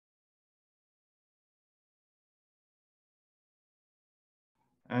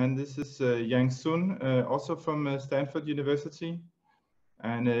And this is Yang Sun, also from Stanford University.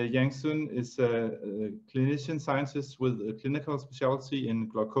 And Yang Sun is a clinician scientist with a clinical specialty in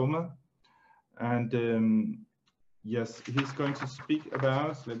glaucoma. And yes, he's going to speak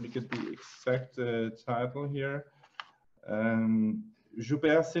about, let me get the exact title here,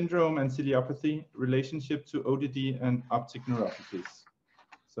 Joubert Syndrome and Ciliopathy, Relationship to ODD and Optic Neuropathies.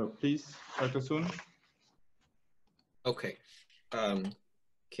 So please, Dr. Sun. Okay.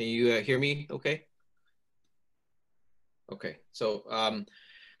 Can you hear me okay? Okay, so,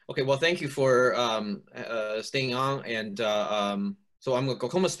 okay, well, thank you for staying on. And so I'm a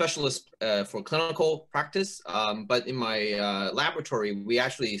glaucoma specialist for clinical practice, but in my laboratory, we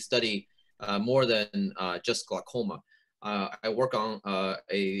actually study more than just glaucoma. I work on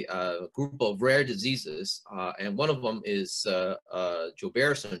a group of rare diseases, and one of them is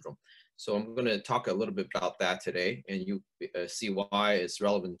Joubert syndrome. So I'm going to talk a little bit about that today, and you see why it's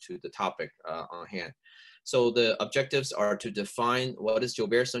relevant to the topic on hand. So the objectives are to define what is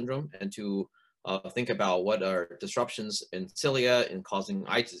Joubert syndrome and to think about what are disruptions in cilia in causing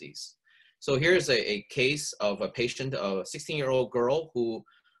eye disease. So here's a case of a patient, a 16-year-old girl who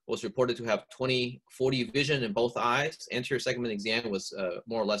was reported to have 20/40 vision in both eyes. Anterior segment exam was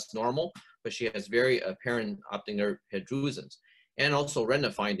more or less normal, but she has very apparent optic nerve heterogenesis, and also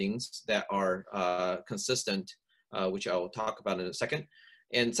retina findings that are consistent, which I will talk about in a second.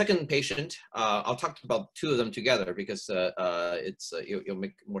 And second patient, I'll talk about two of them together because it'll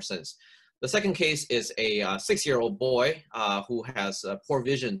make more sense. The second case is a 6-year-old boy who has poor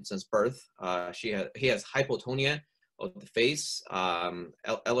vision since birth. He has hypotonia of the face,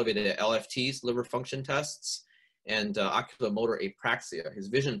 elevated LFTs, liver function tests, and oculomotor apraxia. His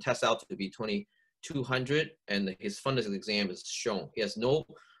vision tests out to be 2200, and his fundus exam is shown. He has no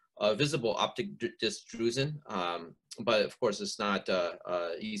visible optic dystrusion, but of course it's not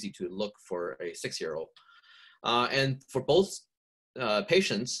easy to look for a 6-year-old. And for both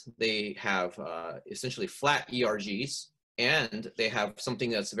patients, they have essentially flat ERGs, and they have something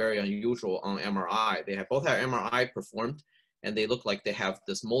that's very unusual on MRI. They have both have MRI performed, and they look like they have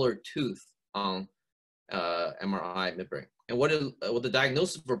this molar tooth on MRI membrane. And what the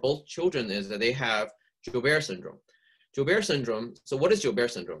diagnosis for both children is that they have Joubert syndrome. Joubert syndrome, so what is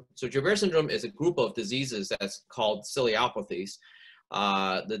Joubert syndrome? So Joubert syndrome is a group of diseases that's called ciliopathies.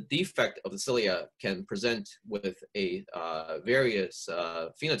 The defect of the cilia can present with various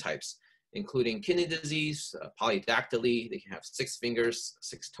phenotypes, including kidney disease, polydactyly. They can have 6 fingers,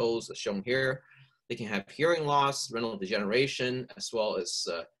 6 toes, as shown here. They can have hearing loss, retinal degeneration, as well as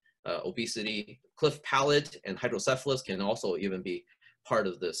obesity. Cleft palate and hydrocephalus can also even be part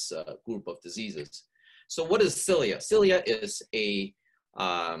of this group of diseases. So what is cilia? Cilia is a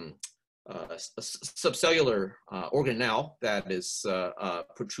subcellular organelle that is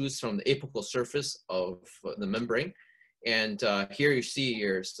protrudes from the apical surface of the membrane. And here you see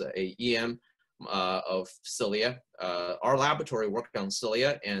here's a EM of cilia. Our laboratory worked on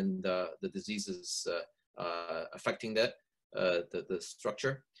cilia and the diseases affecting that, the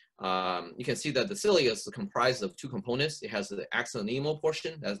structure. You can see that the cilia is comprised of 2 components. It has the axonema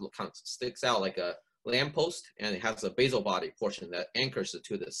portion that kind of sticks out like a lamppost, and it has a basal body portion that anchors it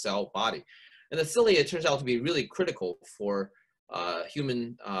to the cell body. And the cilia, it turns out to be really critical for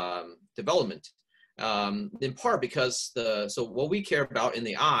human development, in part because so what we care about in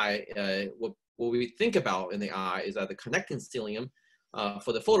the eye, what we think about in the eye is that the connecting cilium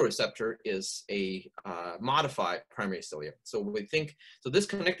for the photoreceptor is a modified primary cilia. So we think, so this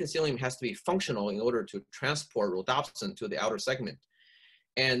connecting cilium has to be functional in order to transport rhodopsin to the outer segment.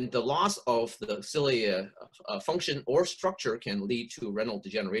 And the loss of the cilia function or structure can lead to retinal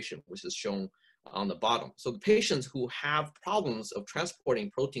degeneration, which is shown on the bottom. So the patients who have problems of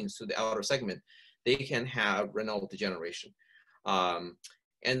transporting proteins to the outer segment, they can have retinal degeneration. And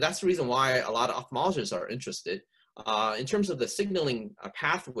that's the reason why a lot of ophthalmologists are interested. In terms of the signaling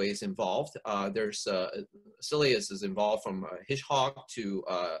pathways involved, there's cilia is involved from Hirschhog to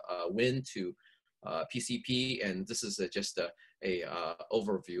Wnt to PCP, and this is just a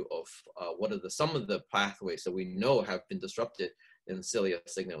overview of what are some of the pathways that we know have been disrupted in cilia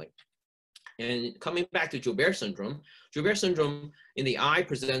signaling. And coming back to Joubert syndrome in the eye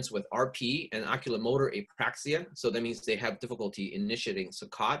presents with RP and oculomotor apraxia. So that means they have difficulty initiating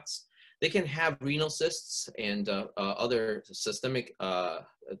saccades. They can have renal cysts and other systemic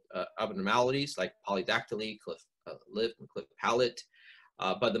abnormalities like polydactyly, cleft lip, and cleft palate.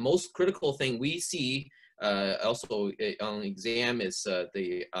 But the most critical thing we see also on exam is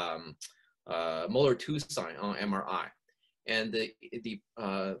the molar tooth sign on MRI. And the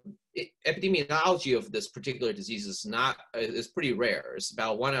epidemiology of this particular disease is pretty rare. It's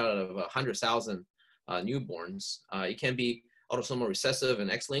about 1 out of 100,000 newborns. It can be autosomal recessive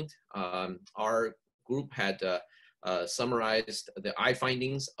and X-linked. Our group had summarized the eye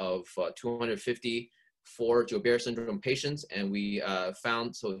findings of 254 Joubert syndrome patients, and we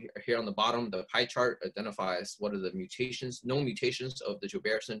found, so here on the bottom, the pie chart identifies what are the mutations, known mutations of the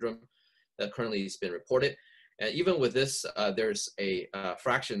Joubert syndrome that currently has been reported. And even with this, there's a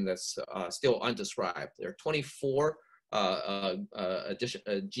fraction that's still undescribed. There are 24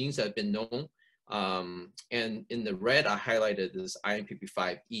 genes that have been known. And in the red, I highlighted this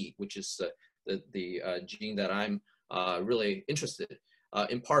IMPP5E, which is the gene that I'm really interested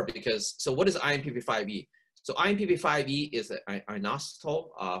in part because, so what is IMPP5E? So IMPP5E is an inositol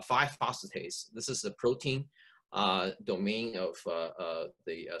 5-phosphatase. This is the protein domain of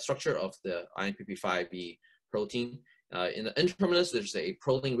the structure of the IMPP5E protein. In the N-terminus, there's a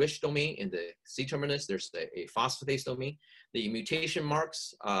proline-rich domain. In the C-terminus, there's a phosphatase domain. The mutation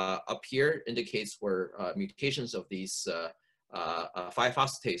marks up here indicates where mutations of these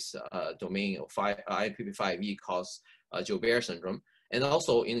 5-phosphatase domain of IMPP5E cause Joubert syndrome. And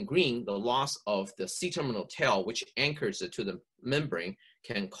also in green, the loss of the C-terminal tail, which anchors it to the membrane,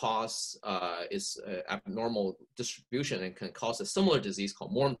 can cause its abnormal distribution and can cause a similar disease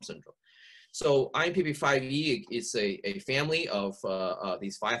called Morm syndrome. So IMPP5E is a family of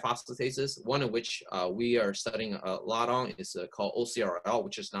these 5-phosphatases, one of which we are studying a lot on is called OCRL,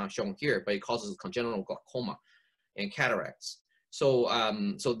 which is not shown here, but it causes congenital glaucoma and cataracts. So,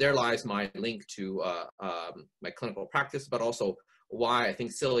 so there lies my link to my clinical practice, but also why I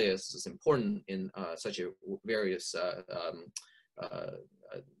think cilia is important in such a various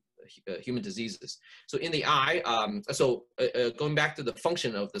human diseases. So in the eye, going back to the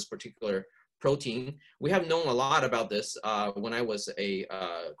function of this particular protein, we have known a lot about this. When I was a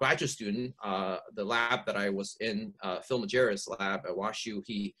graduate student, the lab that I was in, Phil Majera's lab at WashU,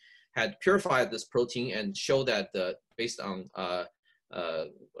 he had purified this protein and showed that based on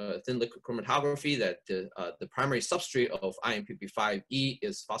thin liquid chromatography that the primary substrate of IMPP5E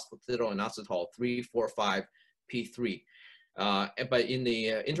is phosphatidylinositol 3,4,5-P3. But in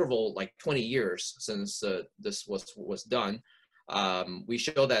the interval, like 20 years since this was done, we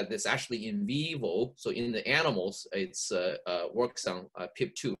show that this actually in vivo, so in the animals, it's works on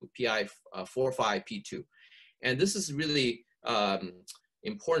PIP2, PI45P2. And this is really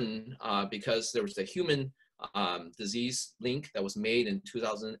important because there was a human disease link that was made in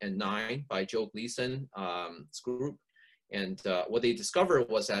 2009 by Joe Gleason's group. And what they discovered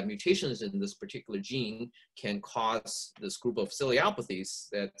was that mutations in this particular gene can cause this group of ciliopathies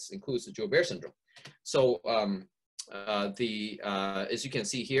that includes the Joubert syndrome. So as you can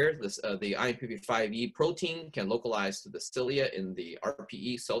see here, the IMPP5E protein can localize to the cilia in the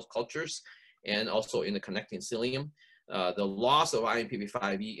RPE cell cultures and also in the connecting cilium. The loss of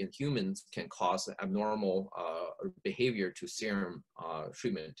IMPP5E in humans can cause abnormal behavior to serum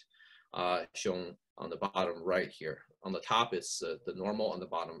treatment, shown on the bottom right here. On the top is the normal, on the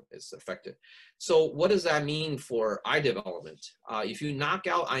bottom is affected. So what does that mean for eye development? If you knock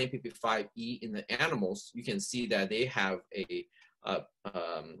out IMPP5E in the animals, you can see that they have a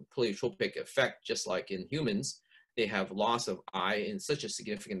pleiotropic effect, just like in humans. They have loss of eye in such a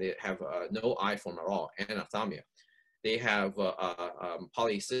significant, they have no eye form at all, anophthalmia. They have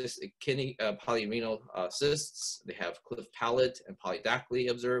polyrenal cysts. They have cleft palate and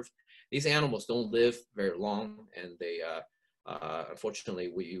polydactyly observed. These animals don't live very long, and they, unfortunately,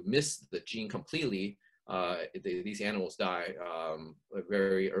 when you miss the gene completely, these animals die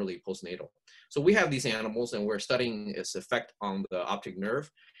very early postnatal. So we have these animals, and we're studying its effect on the optic nerve,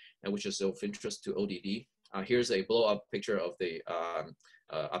 and which is of interest to ODD. Here's a blow-up picture of the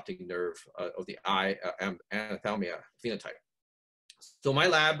optic nerve of the eye anathamia phenotype. So my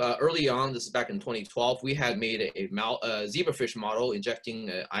lab, early on, this is back in 2012, we had made a zebrafish model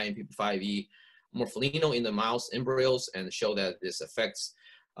injecting IMPP5E morpholino in the mouse embryos and show that this affects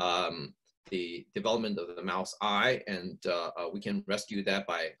the development of the mouse eye, and we can rescue that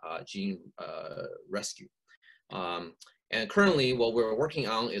by gene rescue. And currently, what we're working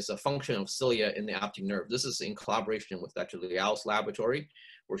on is a function of cilia in the optic nerve. This is in collaboration with Dr. Liao's laboratory,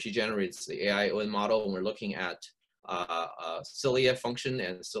 where she generates the AJON model, and we're looking at cilia function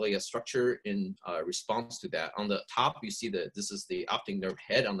and cilia structure in response to that. On the top, you see that this is the optic nerve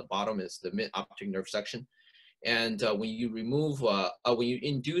head. On the bottom is the mid-optic nerve section. And when you remove, when you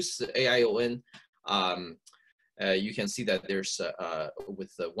induce the AJON, you can see that there's,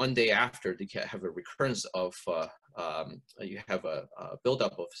 with 1 day after, they can have a recurrence of, you have a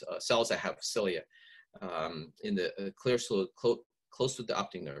buildup of cells that have cilia in the clear close to the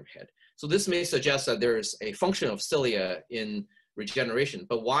optic nerve head. So this may suggest that there is a function of cilia in regeneration,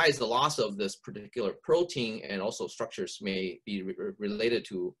 but why is the loss of this particular protein and also structures may be related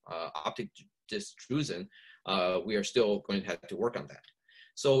to optic dystrusin? We are still going to have to work on that.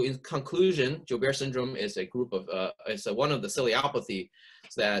 So in conclusion, Joubert syndrome is a group of, it's one of the ciliopathy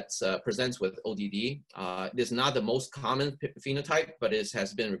that presents with ODD. It is not the most common phenotype, but it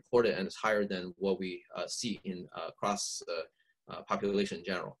has been reported and is higher than what we see in across the population in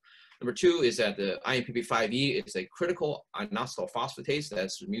general. Number two is that the IMPP5E is a critical inositol phosphatase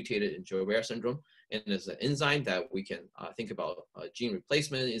that's mutated in Joubert syndrome, and is an enzyme that we can think about gene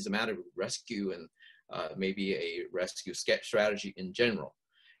replacement, enzymatic rescue, and maybe a rescue strategy in general.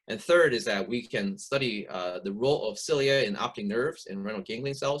 And third is that we can study the role of cilia in optic nerves and retinal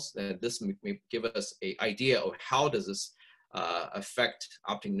ganglion cells. And this may give us an idea of how does this affect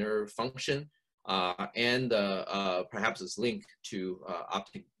optic nerve function and perhaps its link to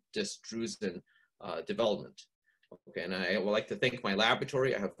optic dystrusin development. Okay, and I would like to thank my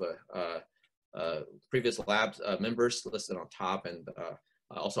laboratory. I have previous lab members listed on top, and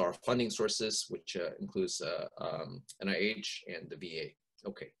also our funding sources, which includes NIH and the VA.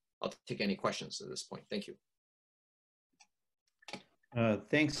 Okay, I'll take any questions at this point. Thank you.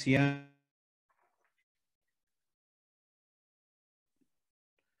 Thanks, Yan.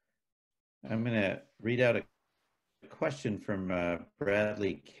 I'm going to read out a question from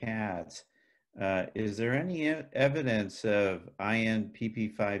Bradley Katz. Is there any evidence of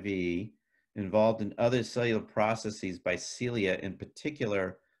INPP5E involved in other cellular processes by cilia, in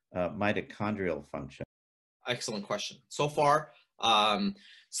particular mitochondrial function? Excellent question. So far,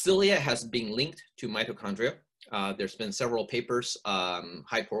 cilia has been linked to mitochondria. There's been several papers,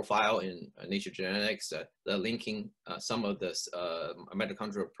 high profile in Nature Genetics, that linking some of the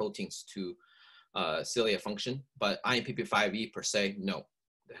mitochondrial proteins to cilia function, but INPP5E per se, no.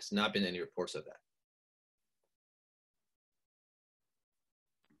 There has not been any reports of that.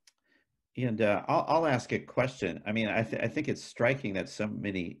 And I'll ask a question. I mean, I think it's striking that so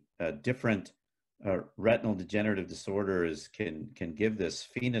many different retinal degenerative disorders can give this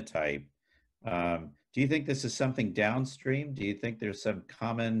phenotype. Do you think this is something downstream? Do you think there's some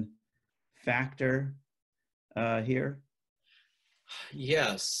common factor here?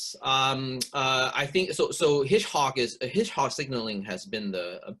 Yes, I think so. So Hitchcock signaling has been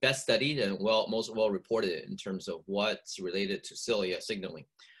the best studied and most well reported in terms of what's related to cilia signaling.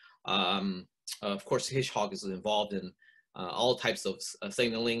 Of course, Hitchcock is involved in all types of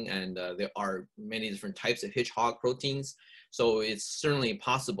signaling, and there are many different types of Hitchcock proteins. So it's certainly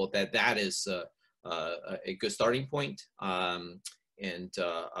possible that that is a good starting point. And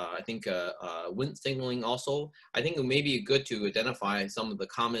I think Wnt signaling also, I think it may be good to identify some of the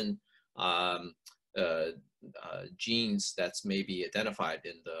common genes that's maybe identified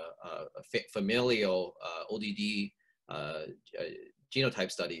in the familial ODD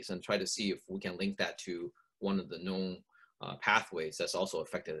genotype studies, and try to see if we can link that to one of the known pathways that's also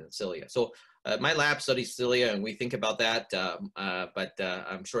affected in cilia. So my lab studies cilia, and we think about that, but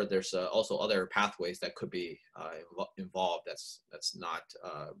I'm sure there's also other pathways that could be involved. That's not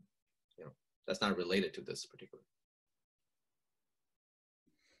that's not related to this particular.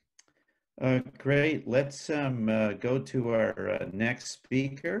 Great. Let's go to our next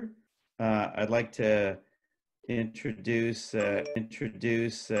speaker. I'd like to introduce